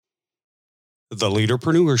The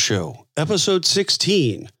Leaderpreneur Show, Episode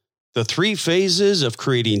 16, The 3 Phases of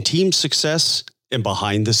Creating Team Success and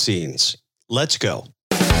Behind the Scenes. Let's go.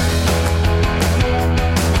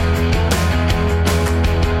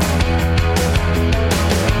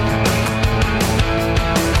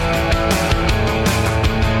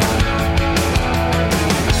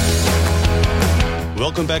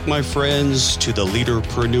 Welcome back, my friends, to the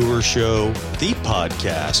Leaderpreneur Show, the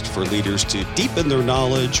podcast for leaders to deepen their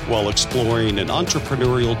knowledge while exploring an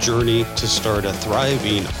entrepreneurial journey to start a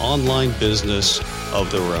thriving online business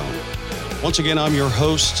of their own. Once again, I'm your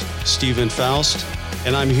host, Stephen Faust,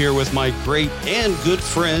 and I'm here with my great and good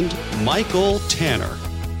friend, Michael Tanner.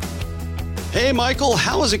 Hey, Michael,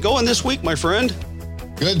 how is it going this week, my friend?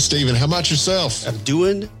 Good, Stephen. How about yourself? I'm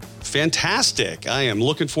doing fantastic. I am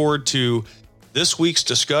looking forward to this week's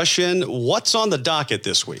discussion. What's on the docket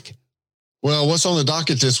this week? Well, what's on the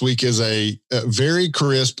docket this week is a very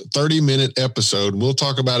crisp 30-minute episode. We'll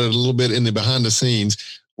talk about it a little bit in the behind the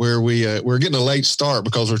scenes where we're getting a late start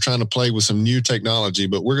because we're trying to play with some new technology,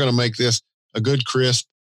 but we're going to make this a good, crisp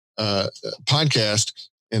podcast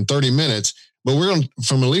in 30 minutes. But we're going to,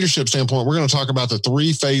 from a leadership standpoint, we're going to talk about the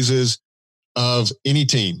 3 phases of any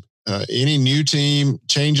team. Any new team,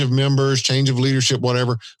 change of members, change of leadership,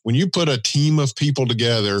 whatever. When you put a team of people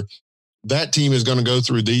together, that team is going to go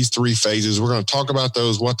through these 3 phases. We're going to talk about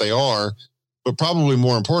those, what they are, but probably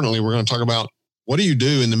more importantly, we're going to talk about what do you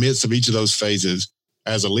do in the midst of each of those phases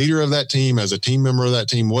as a leader of that team, as a team member of that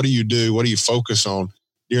team. What do you do? What do you focus on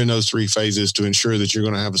during those 3 phases to ensure that you're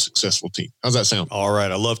going to have a successful team? How's that sound? All right.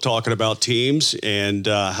 I love talking about teams and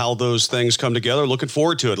how those things come together. Looking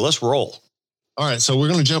forward to it. Let's roll. All right, so we're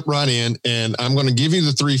going to jump right in, and I'm going to give you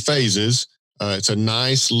the 3 phases. It's a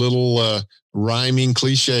nice little rhyming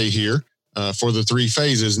cliche here for the 3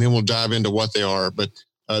 phases, and then we'll dive into what they are. But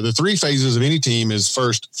the 3 phases of any team is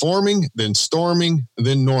first forming, then storming,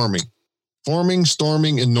 then norming. Forming,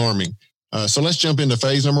 storming, and norming. So let's jump into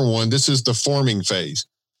phase number 1. This is the forming phase.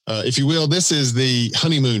 If you will, this is the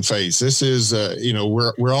honeymoon phase. This is,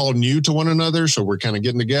 we're all new to one another, so we're kind of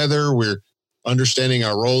getting together. We're understanding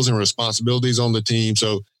our roles and responsibilities on the team.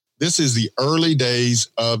 So this is the early days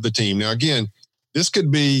of the team. Now, again, this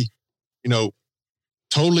could be,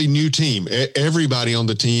 totally new team. Everybody on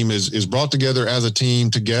the team is brought together as a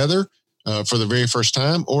team together for the very first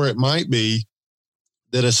time, or it might be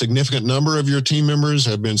that a significant number of your team members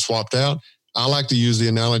have been swapped out. I like to use the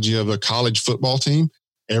analogy of a college football team.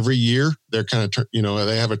 Every year, they're kind of,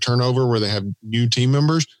 they have a turnover where they have new team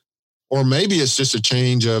members. Or maybe it's just a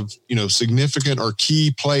change of, significant or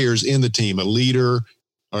key players in the team, a leader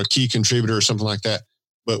or a key contributor or something like that.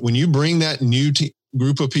 But when you bring that new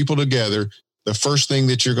group of people together, the first thing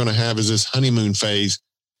that you're going to have is this honeymoon phase,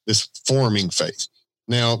 this forming phase.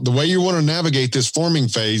 Now, the way you want to navigate this forming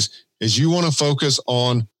phase is you want to focus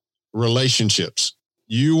on relationships.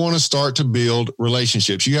 You want to start to build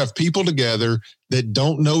relationships. You have people together that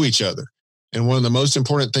don't know each other. And one of the most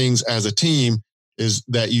important things as a team is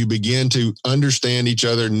that you begin to understand each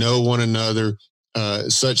other, know one another,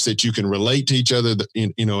 such that you can relate to each other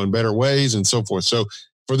in better ways and so forth. So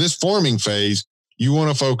for this forming phase, you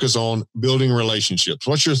want to focus on building relationships.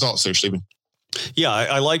 What's your thoughts there, Stephen? Yeah,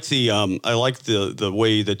 I like the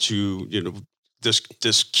way that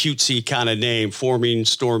this cutesy kind of name, forming,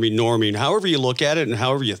 storming, norming, however you look at it and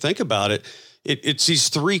however you think about it, it's these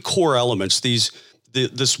 3 core elements,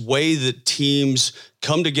 this way that teams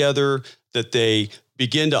come together, that they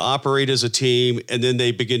begin to operate as a team, and then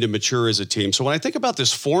they begin to mature as a team. So when I think about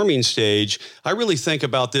this forming stage, I really think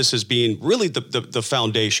about this as being really the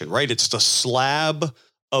foundation, right? It's the slab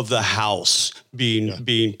of the house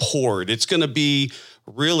being poured. It's going to be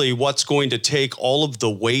really what's going to take all of the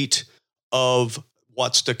weight of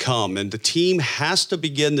what's to come. And the team has to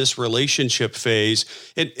begin this relationship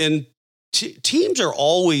phase. And teams are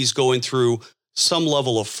always going through some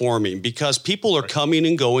level of forming because people are coming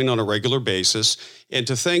and going on a regular basis. And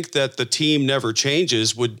to think that the team never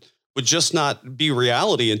changes would just not be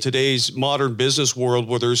reality in today's modern business world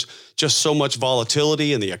where there's just so much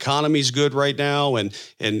volatility and the economy's good right now. And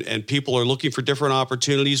people are looking for different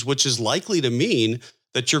opportunities, which is likely to mean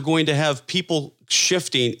that you're going to have people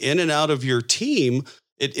shifting in and out of your team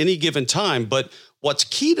at any given time. But what's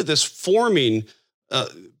key to this forming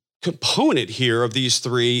component here of these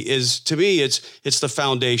 3 is, to me, it's the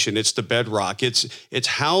foundation, it's the bedrock. It's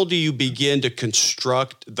how do you begin to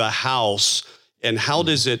construct the house and how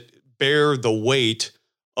does it bear the weight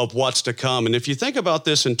of what's to come? And if you think about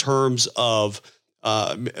this in terms of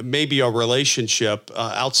maybe a relationship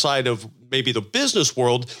outside of maybe the business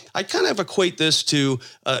world, I kind of equate this to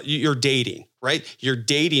you're dating, right? You're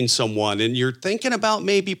dating someone and you're thinking about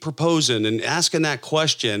maybe proposing and asking that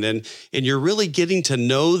question, and you're really getting to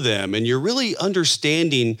know them, and you're really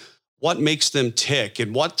understanding what makes them tick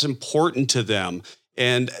and what's important to them,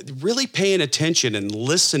 and really paying attention and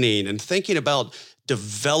listening and thinking about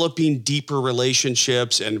developing deeper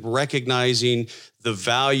relationships and recognizing the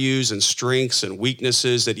values and strengths and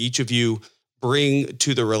weaknesses that each of you bring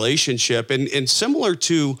to the relationship. And similar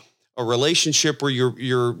to a relationship where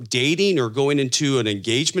you're dating or going into an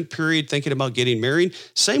engagement period, thinking about getting married,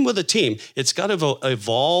 same with a team. It's got to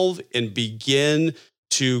evolve and begin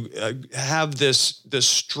to have this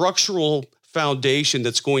structural foundation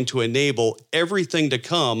that's going to enable everything to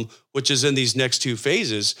come, which is in these next two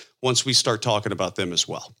phases once we start talking about them as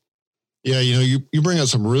well. Yeah, you bring up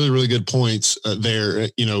some really, really good points there.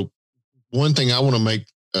 One thing I want to make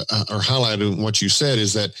or highlight in what you said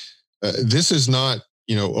is that this is not,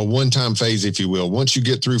 a one-time phase, if you will. Once you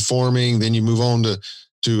get through forming, then you move on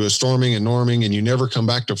to storming and norming, and you never come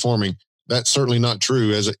back to forming. That's certainly not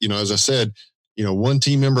true. As I said, one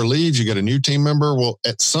team member leaves, you get a new team member. Well,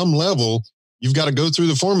 at some level, you've got to go through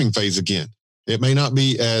the forming phase again. It may not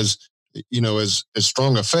be as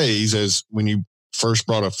strong a phase as when you first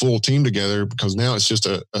brought a full team together, because now it's just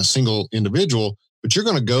a single individual, but you're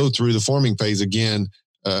going to go through the forming phase again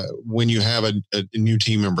when you have a new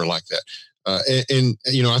team member like that.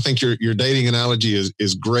 I think your dating analogy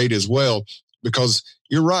is great as well, because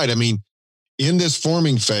you're right. I mean, in this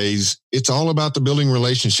forming phase, it's all about the building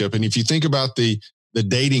relationship. And if you think about the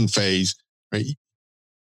dating phase, right?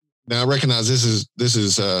 Now I recognize this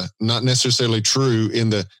is not necessarily true in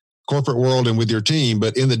the corporate world and with your team,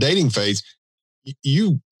 but in the dating phase,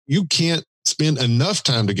 you can't spend enough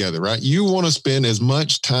time together, right? You want to spend as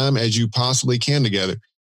much time as you possibly can together.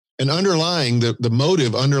 And underlying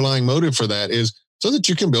the underlying motive for that is so that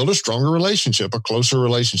you can build a stronger relationship, a closer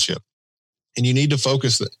relationship. And you need to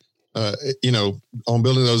focus on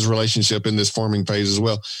building those relationships in this forming phase as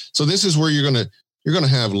well. So this is where you're going to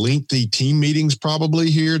have lengthy team meetings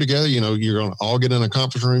probably here together. You're going to all get in a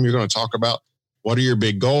conference room. You're going to talk about what are your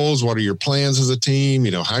big goals? What are your plans as a team?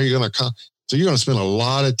 How are you going to so you're going to spend a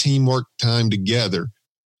lot of teamwork time together.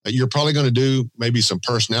 You're probably going to do maybe some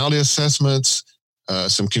personality assessments,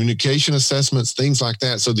 some communication assessments, things like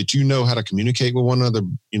that, so that you know how to communicate with one another,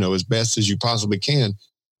 as best as you possibly can.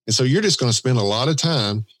 And so you're just going to spend a lot of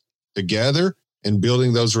time together and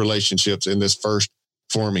building those relationships in this first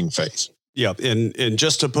forming phase. Yeah. And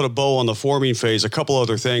just to put a bow on the forming phase, a couple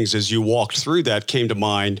other things as you walked through that came to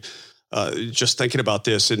mind, just thinking about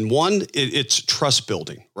this. And one, it's trust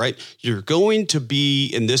building, right? You're going to be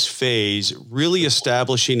in this phase really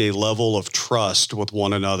establishing a level of trust with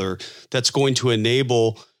one another that's going to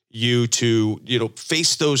enable you to,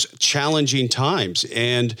 face those challenging times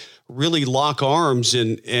and really lock arms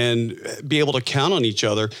and be able to count on each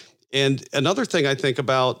other. And another thing I think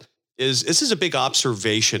about is this is a big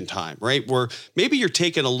observation time, right? Where maybe you're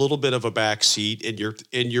taking a little bit of a back seat and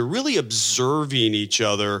you're really observing each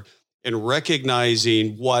other and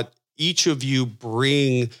recognizing what each of you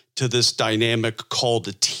bring to this dynamic called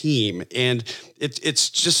a team. And it's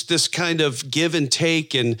just this kind of give and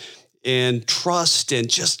take and trust and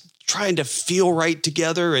just trying to feel right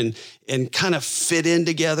together and kind of fit in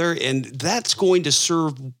together. And that's going to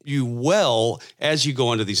serve you well as you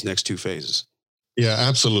go into these next two phases. Yeah,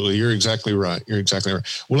 absolutely. You're exactly right.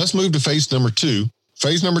 Well, let's move to phase number 2.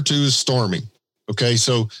 Phase number 2 is storming. Okay.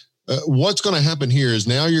 So what's going to happen here is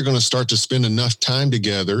now you're going to start to spend enough time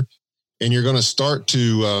together, and you're going to start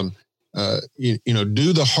to,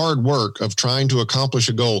 do the hard work of trying to accomplish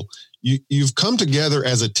a goal. You've come together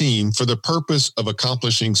as a team for the purpose of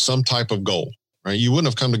accomplishing some type of goal, right? You wouldn't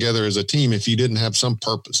have come together as a team if you didn't have some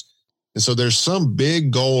purpose. And so there's some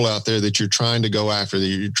big goal out there that you're trying to go after, that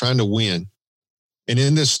you're trying to win. And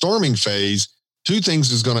in this storming phase, two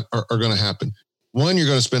things are going to happen. One, you're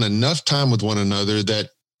going to spend enough time with one another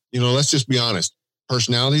that, let's just be honest,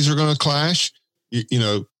 personalities are going to clash.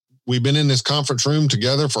 We've been in this conference room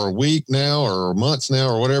together for a week now or months now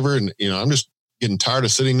or whatever. And, I'm just getting tired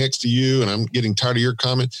of sitting next to you, and I'm getting tired of your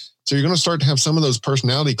comment. So you're going to start to have some of those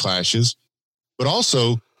personality clashes, but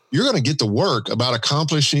also you're going to get to work about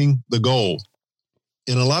accomplishing the goal.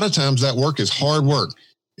 And a lot of times that work is hard work.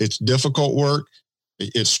 It's difficult work.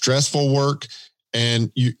 It's stressful work.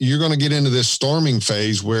 And you're going to get into this storming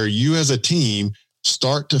phase where you as a team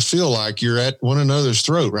start to feel like you're at one another's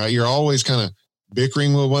throat, right? You're always kind of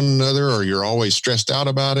bickering with one another, or you're always stressed out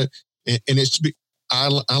about it. And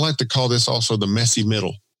I like to call this also the messy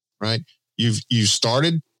middle, right? You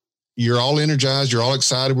started, you're all energized. You're all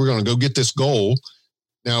excited. We're going to go get this goal.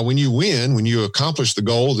 Now, when you win, when you accomplish the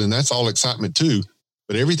goal, then that's all excitement too.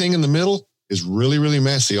 But everything in the middle is really, really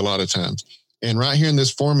messy a lot of times. And right here in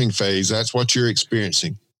this forming phase, that's what you're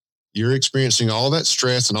experiencing. You're experiencing all that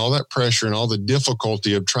stress and all that pressure and all the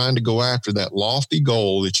difficulty of trying to go after that lofty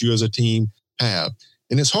goal that you as a team have.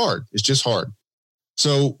 And it's hard. It's just hard.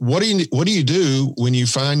 So what do you do when you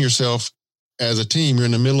find yourself as a team, you're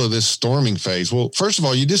in the middle of this storming phase? Well, first of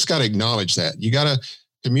all, you just got to acknowledge that. You got to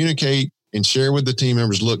communicate and share with the team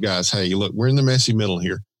members, look, guys, hey, look, we're in the messy middle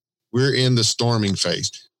here. We're in the storming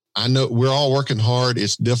phase. I know we're all working hard.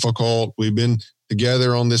 It's difficult. We've been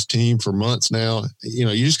together on this team for months now. You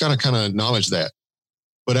know, you just got to kind of acknowledge that.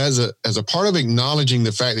 But as a part of acknowledging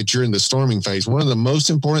the fact that you're in the storming phase, one of the most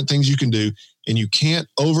important things you can do, and you can't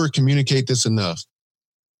over communicate this enough,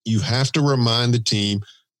 you have to remind the team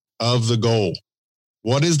of the goal.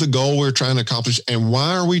 What is the goal we're trying to accomplish, and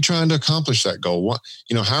why are we trying to accomplish that goal? What,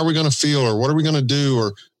 you know, how are we going to feel, or what are we going to do,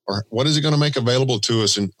 or what is it going to make available to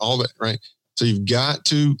us, and all that, right? So you've got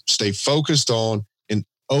to stay focused on and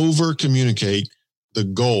over communicate the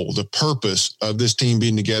goal, the purpose of this team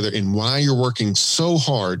being together, and why you're working so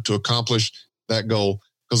hard to accomplish that goal.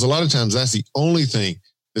 Because a lot of times that's the only thing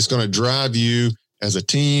that's going to drive you as a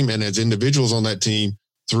team and as individuals on that team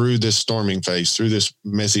through this storming phase, through this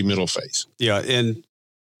messy middle phase. Yeah. And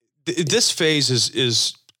this phase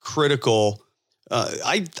is critical.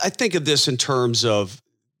 I think of this in terms of,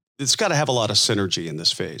 it's got to have a lot of synergy in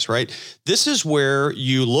this phase, right? This is where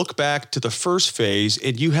you look back to the first phase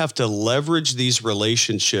and you have to leverage these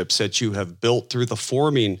relationships that you have built through the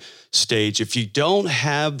forming stage. If you don't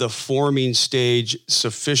have the forming stage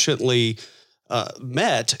sufficiently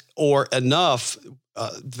met or enough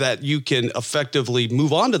that you can effectively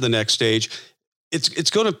move on to the next stage,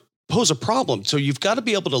 it's going to pose a problem. So you've got to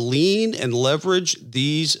be able to lean on and leverage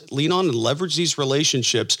these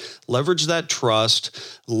relationships, leverage that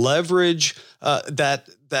trust, leverage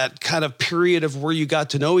that kind of period of where you got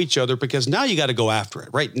to know each other, because now you got to go after it,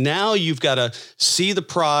 right? Now you've got to see the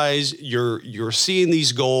prize. You're seeing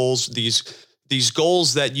these goals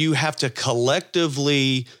that you have to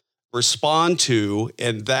collectively respond to.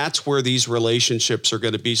 And that's where these relationships are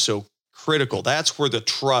going to be so critical. That's where the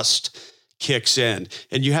trust kicks in.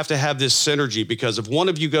 And you have to have this synergy, because if one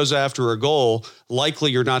of you goes after a goal, likely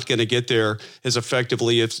you're not going to get there as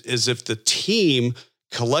effectively as if the team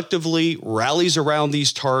collectively rallies around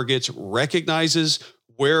these targets, recognizes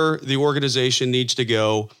where the organization needs to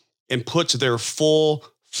go, and puts their full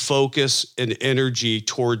focus and energy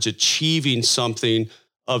towards achieving something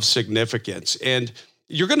of significance. And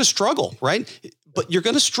you're going to struggle, right? But you're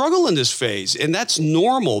going to struggle in this phase. And that's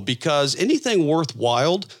normal, because anything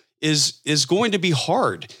worthwhile is going to be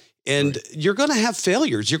hard, and right, you're going to have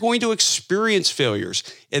failures. You're going to experience failures.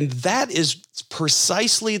 And that is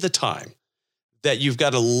precisely the time that you've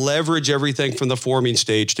got to leverage everything from the forming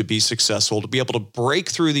stage to be successful, to be able to break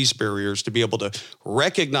through these barriers, to be able to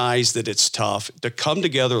recognize that it's tough, to come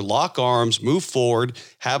together, lock arms, move forward,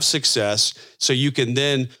 have success, so you can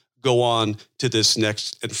then go on to this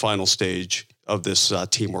next and final stage of this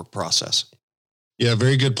teamwork process. Yeah,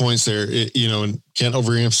 very good points there. And can't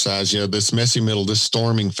overemphasize, this messy middle, this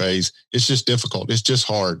storming phase, it's just difficult. It's just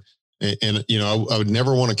hard. And I would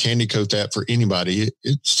never want to candy coat that for anybody.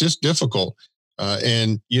 It's just difficult.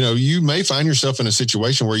 You may find yourself in a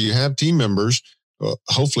situation where you have team members,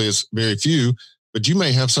 hopefully it's very few, but you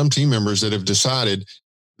may have some team members that have decided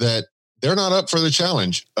that they're not up for the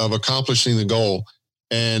challenge of accomplishing the goal.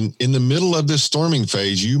 And in the middle of this storming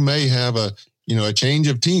phase, you may have a change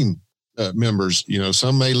of team members.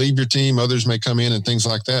 Some may leave your team, others may come in, and things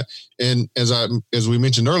like that. And as we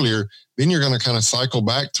mentioned earlier, then you're going to kind of cycle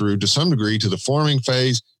back through to some degree to the forming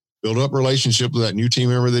phase, build up relationship with that new team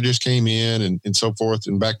member that just came in, and so forth,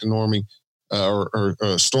 and back to norming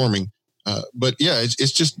or storming. But yeah,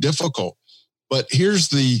 it's just difficult. But here's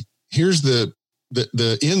the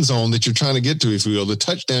end zone that you're trying to get to, if you will, the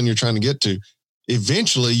touchdown you're trying to get to.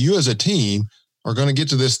 Eventually, you as a team are going to get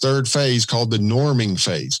to this third phase called the norming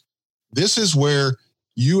phase. This is where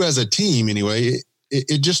you as a team, anyway,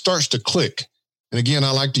 it just starts to click. And again,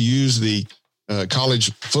 I like to use the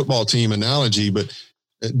college football team analogy, but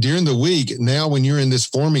during the week, now when you're in this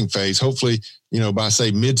forming phase, hopefully, by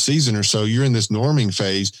say mid-season or so, you're in this norming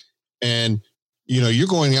phase, and, you're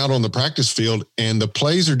going out on the practice field and the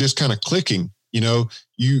plays are just kind of clicking.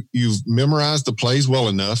 You've memorized the plays well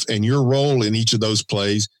enough and your role in each of those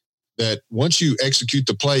plays that once you execute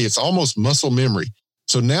the play, it's almost muscle memory.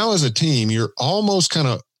 So now as a team, you're almost kind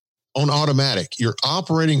of on automatic. You're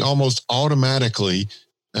operating almost automatically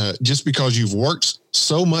just because you've worked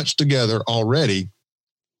so much together already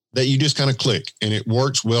that you just kind of click and it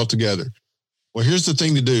works well together. Well, here's the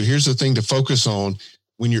thing to do. Here's the thing to focus on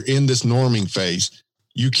when you're in this norming phase.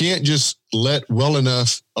 You can't just let well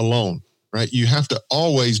enough alone, right? You have to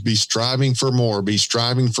always be striving for more, be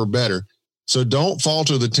striving for better. So don't fall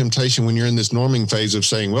to the temptation when you're in this norming phase of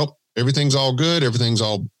saying, well, everything's all good. Everything's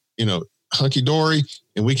all, hunky dory,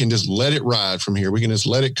 and we can just let it ride from here. We can just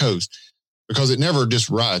let it coast, because it never just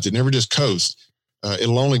rides. It never just coasts.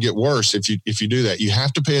 It'll only get worse if you do that. You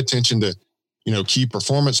have to pay attention to, key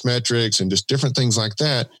performance metrics and just different things like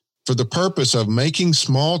that for the purpose of making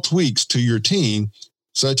small tweaks to your team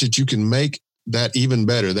such that you can make that even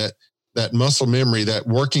better. That muscle memory, that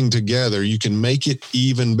working together, you can make it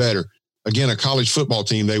even better. Again, a college football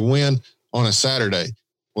team, they win on a Saturday.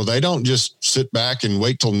 Well, they don't just sit back and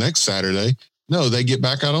wait till next Saturday. No, they get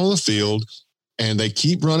back out on the field and they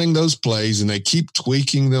keep running those plays and they keep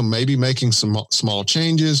tweaking them, maybe making some small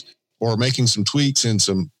changes or making some tweaks and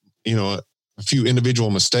some, a few individual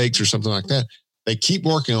mistakes or something like that. They keep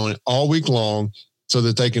working on it all week long so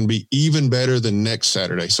that they can be even better than next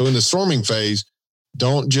Saturday. So in the storming phase,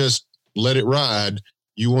 don't just let it ride.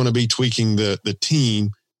 You want to be tweaking the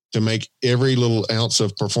team to make every little ounce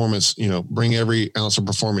of performance, bring every ounce of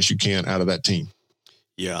performance you can out of that team.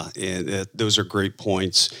 Yeah, and those are great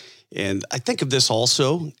points. And I think of this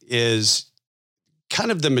also as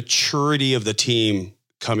kind of the maturity of the team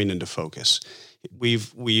coming into focus.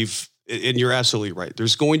 We've, and you're absolutely right.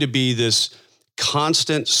 There's going to be this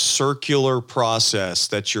constant circular process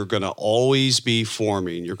that you're going to always be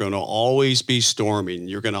forming. You're going to always be storming.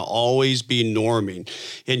 You're going to always be norming.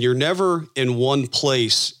 And you're never in one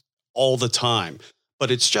place all the time.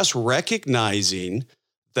 But it's just recognizing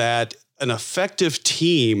that an effective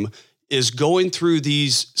team is going through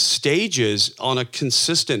these stages on a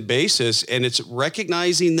consistent basis. And it's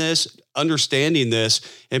recognizing this, understanding this,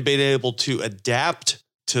 and being able to adapt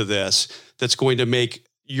to this that's going to make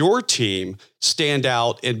your team stand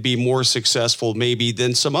out and be more successful maybe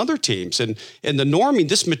than some other teams. And the norming,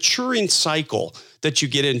 this maturing cycle that you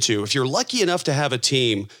get into, if you're lucky enough to have a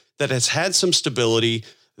team that has had some stability,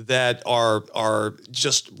 that are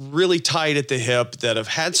just really tight at the hip, that have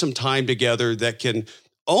had some time together, that can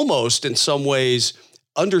almost in some ways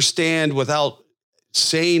understand without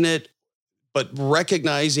saying it, but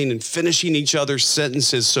recognizing and finishing each other's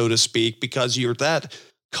sentences, so to speak, because you're that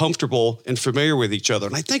comfortable and familiar with each other.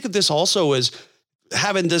 And I think of this also as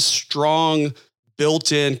having this strong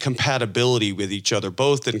built-in compatibility with each other,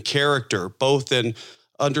 both in character, both in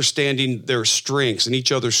understanding their strengths and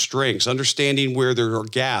each other's strengths, understanding where there are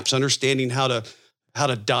gaps, understanding how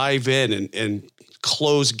to dive in and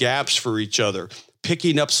close gaps for each other,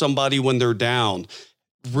 picking up somebody when they're down,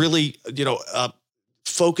 really,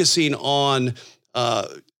 focusing on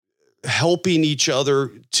helping each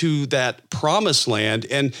other to that promised land.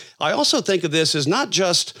 And I also think of this as not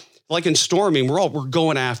just like in storming, we're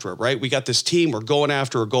going after it, right? We got this team, we're going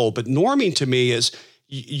after a goal. But norming to me is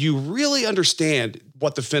you really understand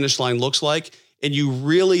what the finish line looks like. And you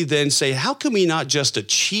really then say, how can we not just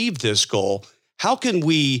achieve this goal? How can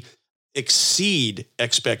we exceed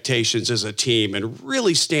expectations as a team and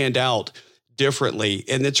really stand out differently?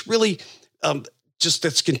 And it's really just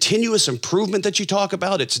this continuous improvement that you talk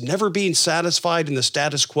about. It's never being satisfied in the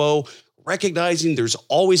status quo, recognizing there's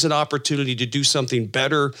always an opportunity to do something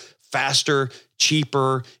better, faster,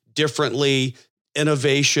 cheaper, differently,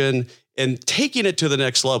 innovation, and taking it to the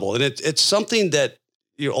next level. And it's something that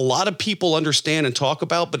a lot of people understand and talk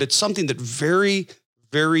about, but it's something that very,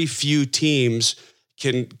 very few teams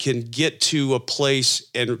can get to a place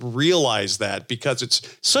and realize that, because it's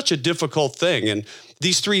such a difficult thing. And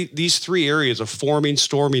these three areas of forming,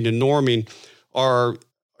 storming, and norming are,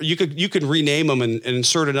 you could rename them and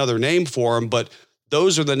insert another name for them, but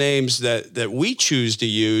those are the names that we choose to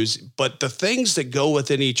use. But the things that go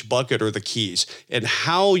within each bucket are the keys, and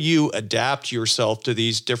how you adapt yourself to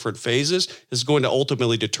these different phases is going to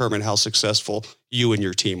ultimately determine how successful you and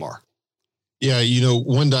your team are. Yeah.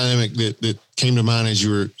 One dynamic that came to mind as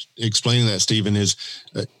you were explaining that, Stephen, is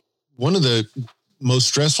one of the most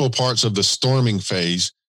stressful parts of the storming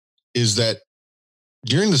phase is that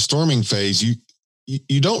during the storming phase,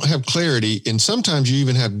 you don't have clarity, and sometimes you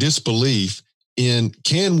even have disbelief in,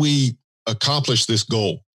 can we accomplish this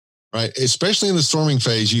goal, right? Especially in the storming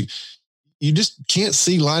phase, you just can't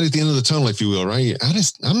see light at the end of the tunnel, if you will, right?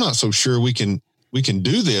 I'm not so sure we can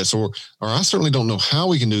do this, or I certainly don't know how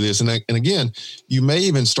we can do this. And again, you may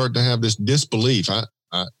even start to have this disbelief. I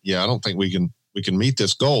don't think we can meet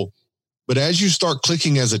this goal. But as you start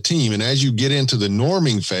clicking as a team, and as you get into the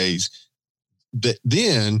norming phase,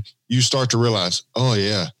 then you start to realize, oh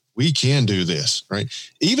yeah, we can do this, right?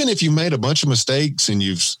 Even if you made a bunch of mistakes and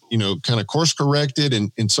you've, kind of course corrected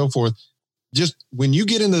and so forth, just when you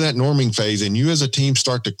get into that norming phase and you as a team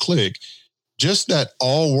start to click, just that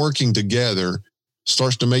all working together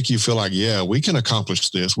starts to make you feel like, yeah, we can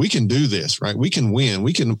accomplish this. We can do this, right? We can win.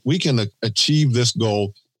 We can achieve this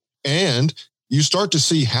goal. And you start to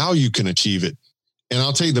see how you can achieve it. And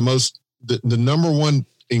I'll tell you the number one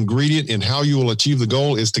ingredient in how you will achieve the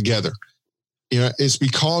goal is together. It's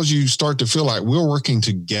because you start to feel like we're working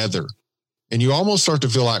together, and you almost start to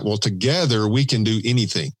feel like, well, together we can do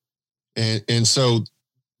anything. And so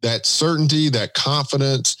that certainty, that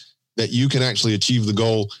confidence that you can actually achieve the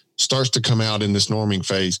goal starts to come out in this norming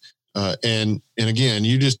phase. And again,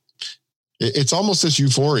 it's almost this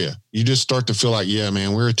euphoria. You just start to feel like, yeah,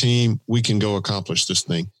 man, we're a team. We can go accomplish this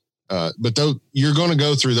thing. But you're going to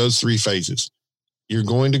go through those 3 phases. You're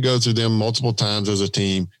going to go through them multiple times as a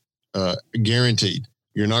team, guaranteed.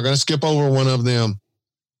 You're not going to skip over one of them.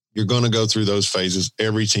 You're going to go through those phases.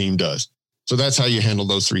 Every team does. So that's how you handle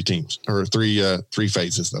those 3 teams, or three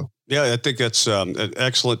phases, though. Yeah, I think that's an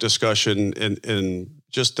excellent discussion in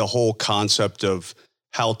just the whole concept of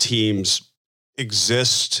how teams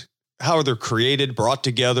exist, how they're created, brought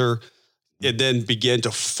together, and then begin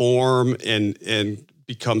to form and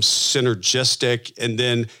become synergistic. And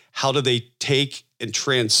then how do they take and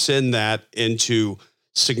transcend that into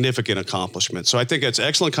significant accomplishment? So I think that's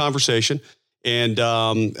excellent conversation. And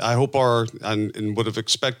I hope and would have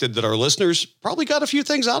expected that our listeners probably got a few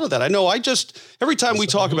things out of that. I know every time we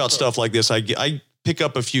talk about stuff like this, I pick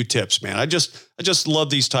up a few tips, man. I just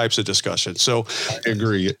love these types of discussions. So I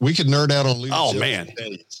agree. We could nerd out on leadership. Oh man,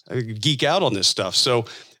 I could geek out on this stuff. So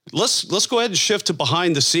let's go ahead and shift to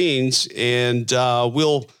behind the scenes, and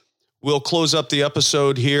we'll close up the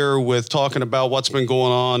episode here with talking about what's been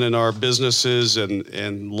going on in our businesses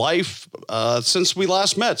and life since we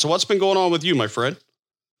last met. So what's been going on with you, my friend?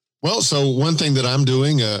 Well, so one thing that I'm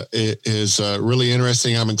doing is really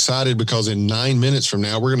interesting. I'm excited because in 9 minutes from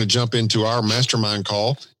now, we're going to jump into our mastermind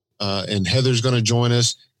call, and Heather's going to join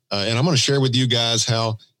us. And I'm going to share with you guys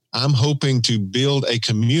how I'm hoping to build a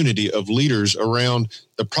community of leaders around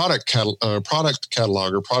the product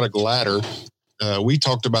catalog or product ladder. We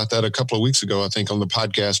talked about that a couple of weeks ago, I think, on the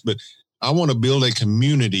podcast, but I want to build a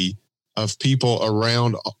community of people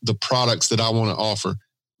around the products that I want to offer,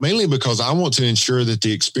 mainly because I want to ensure that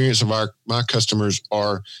the experience of my customers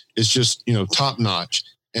is just, top notch,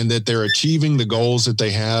 and that they're achieving the goals that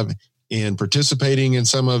they have in participating in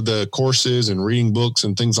some of the courses and reading books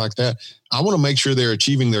and things like that. I want to make sure they're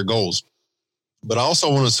achieving their goals, but I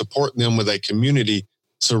also want to support them with a community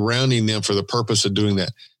surrounding them for the purpose of doing that.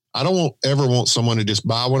 I don't ever want someone to just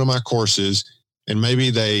buy one of my courses and maybe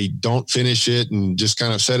they don't finish it and just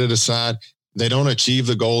kind of set it aside. They don't achieve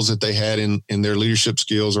the goals that they had in their leadership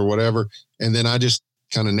skills or whatever. And then I just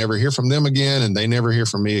kind of never hear from them again, and they never hear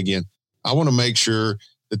from me again. I want to make sure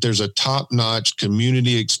that there's a top-notch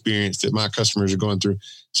community experience that my customers are going through.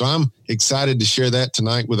 So I'm excited to share that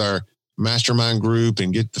tonight with our mastermind group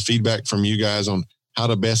and get the feedback from you guys on how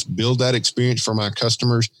to best build that experience for my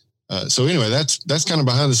customers. So anyway, that's kind of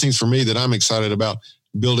behind the scenes for me that I'm excited about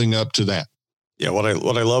building up to that. Yeah, what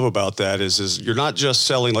I love about that is you're not just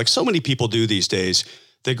selling like so many people do these days.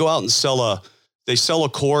 They go out and sell a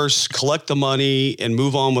course, collect the money, and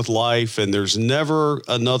move on with life. And there's never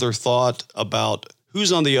another thought about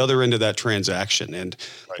who's on the other end of that transaction. And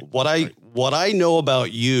what I know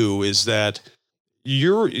about you is that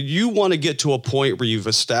you want to get to a point where you've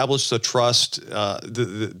established the trust,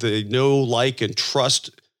 they know, like, and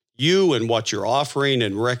trust you and what you're offering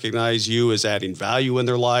and recognize you as adding value in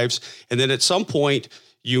their lives. And then at some point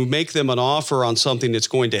you make them an offer on something that's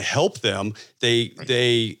going to help them.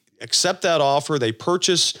 They accept that offer. They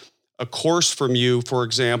purchase a course from you, for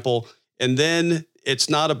example, and then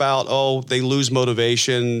it's not about, they lose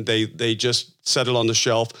motivation. They just set it on the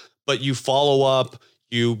shelf, but you follow up,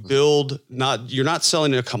 you build, you're not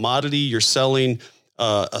selling a commodity, you're selling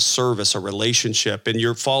a service, a relationship, and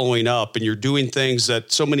you're following up and you're doing things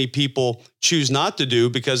that so many people choose not to do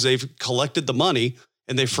because they've collected the money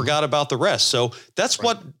and they forgot about the rest. So that's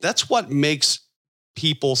what makes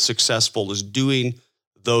people successful, is doing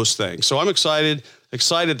those things. So I'm excited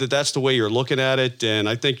that that's the way you're looking at it. And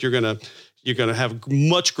I think you're going to have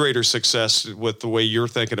much greater success with the way you're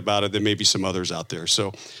thinking about it than maybe some others out there.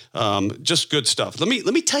 So just good stuff. Let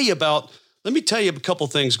me tell you a couple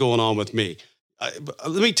things going on with me.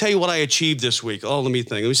 Let me tell you what I achieved this week. Let me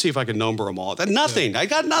think. Let me see if I can number them all. Nothing. I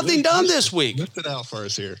got nothing done this week. Lift it out for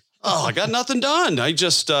us here. I got nothing done. I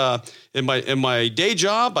just in my day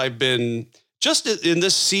job, I've been just in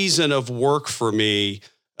this season of work for me.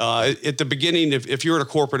 At the beginning, if you're in a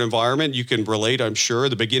corporate environment, you can relate, I'm sure,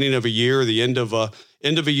 the beginning of a year, the end of a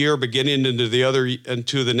year, beginning into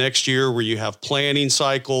the next year, where you have planning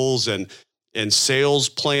cycles and sales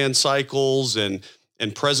plan cycles and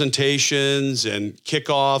presentations and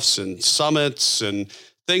kickoffs and summits and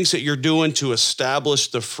things that you're doing to establish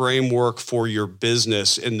the framework for your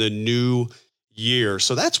business in the new year.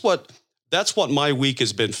 So that's what my week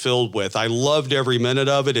has been filled with. I loved every minute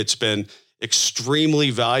of it. It's been extremely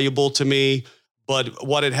valuable to me. But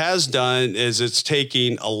what it has done is it's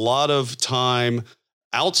taking a lot of time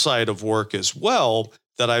outside of work as well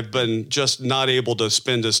that I've been just not able to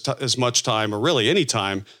spend as much time, or really any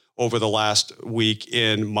time, over the last week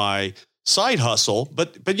in my side hustle.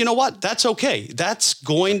 But you know what? That's okay. That's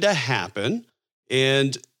going to happen.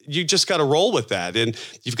 And you just got to roll with that. And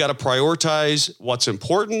you've got to prioritize what's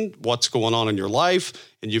important, what's going on in your life.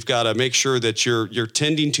 And you've got to make sure that you're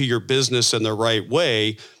tending to your business in the right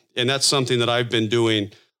way. And that's something that I've been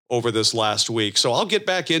doing over this last week. So I'll get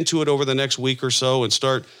back into it over the next week or so and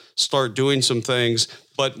start doing some things.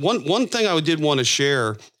 But one thing I did want to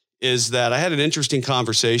share is that I had an interesting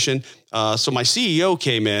conversation. So my CEO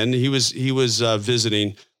came in. He was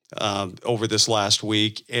visiting over this last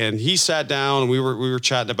week, and he sat down and we were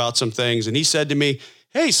chatting about some things. And he said to me,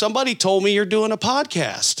 "Hey, somebody told me you're doing a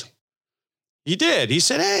podcast." He did. He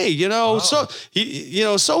said, "Hey, so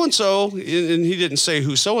so-and-so," and he didn't say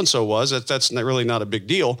who so-and-so was. That's really not a big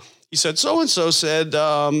deal. He said, "So-and-so said,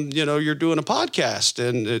 you're doing a podcast.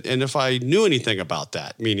 And if I knew anything about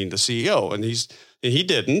that," meaning the CEO, and he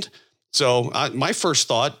didn't. So my first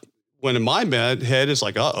thought went in my head is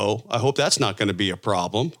like, uh-oh, I hope that's not going to be a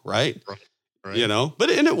problem. Right. Right. But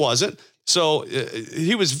it wasn't. So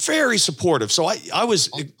he was very supportive. So I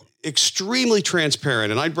was extremely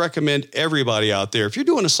transparent, and I'd recommend everybody out there, if you're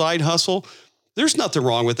doing a side hustle, there's nothing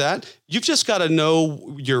wrong with that. You've just got to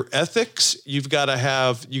know your ethics. You've got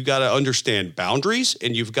to understand boundaries,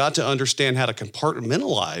 and you've got to understand how to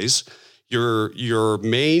compartmentalize your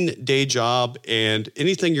main day job and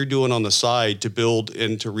anything you're doing on the side to build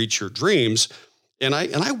and to reach your dreams. And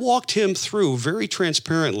I walked him through very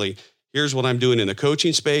transparently. Here's what I'm doing in the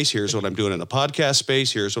coaching space. Here's what I'm doing in the podcast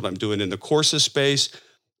space. Here's what I'm doing in the courses space.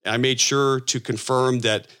 I made sure to confirm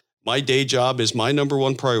that my day job is my number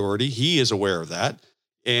one priority. He is aware of that.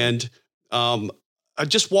 And I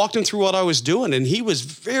just walked him through what I was doing, and he was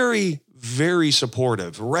very, very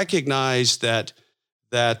supportive, recognized that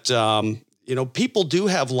people do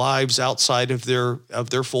have lives outside of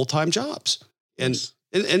their full-time jobs. And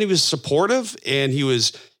he was supportive, and he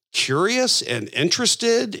was curious and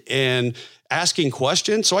interested and asking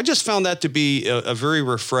questions. So I just found that to be a very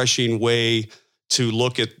refreshing way to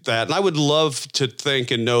look at that. And I would love to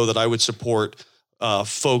think and know that I would support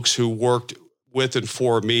folks who worked with and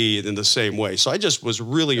for me in the same way. So I just was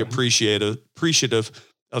really appreciative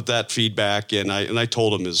of that feedback. And I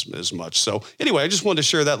told him as much. So anyway, I just wanted to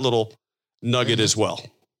share that little nugget as well.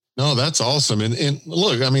 No, that's awesome. And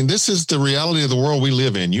look, I mean, this is the reality of the world we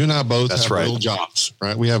live in. You and I both have real jobs,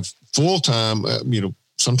 right? We have full-time,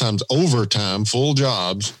 sometimes overtime, full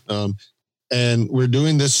jobs. And we're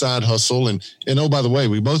doing this side hustle. And oh, by the way,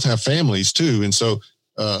 we both have families too. And so,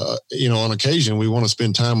 on occasion, we want to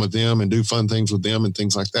spend time with them and do fun things with them and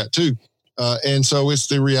things like that too. And so it's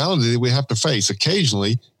the reality that we have to face.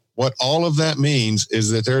 Occasionally, what all of that means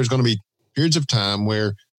is that there's going to be periods of time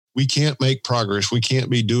where we can't make progress. We can't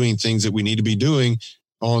be doing things that we need to be doing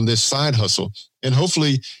on this side hustle. And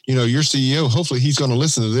hopefully, your CEO, hopefully he's going to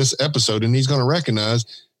listen to this episode and he's going to recognize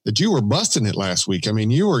that you were busting it last week. I mean,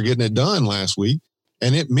 you were getting it done last week,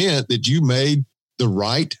 and it meant that you made the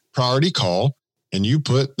right priority call, and you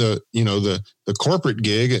put the corporate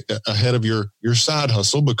gig ahead of your side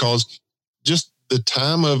hustle, because just the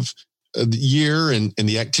time of the year and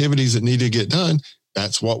the activities that need to get done,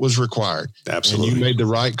 that's what was required. Absolutely. And you made the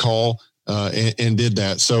right call and did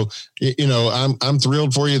that. So, I'm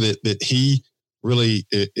thrilled for you that he really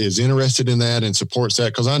is interested in that and supports that,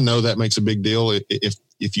 because I know that makes a big deal.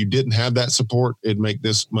 If you didn't have that support, it'd make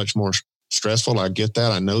this much more stressful. I get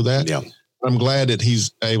that. I know that. Yeah. I'm glad that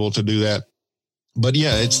he's able to do that. But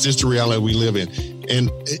yeah, it's just a reality we live in.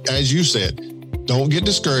 And as you said, don't get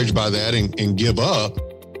discouraged by that and give up,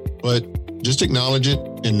 but just acknowledge it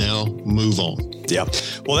and now move on. Yeah.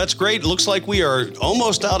 Well, that's great. It looks like we are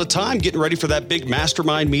almost out of time, getting ready for that big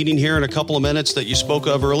mastermind meeting here in a couple of minutes that you spoke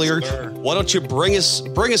of earlier. Yes, why don't you bring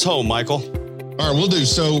us home, Michael? All right, we'll do.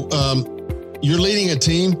 So you're leading a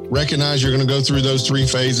team. Recognize you're going to go through those three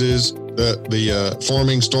phases, the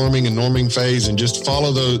forming, storming, and norming phase, and just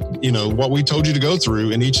follow what we told you to go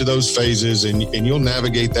through in each of those phases, and you'll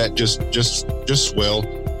navigate that just swell.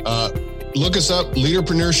 look us up,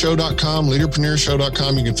 leaderpreneurshow.com,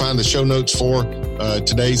 leaderpreneurshow.com. You can find the show notes for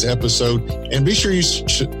today's episode. And be sure you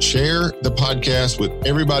share the podcast with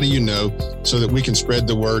everybody you know so that we can spread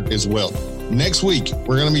the word as well. Next week,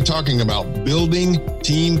 we're going to be talking about building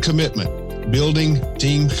team commitment.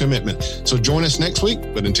 So join us next week.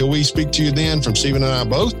 But until we speak to you then, from Stephen and I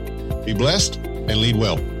both, be blessed and lead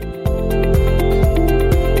well.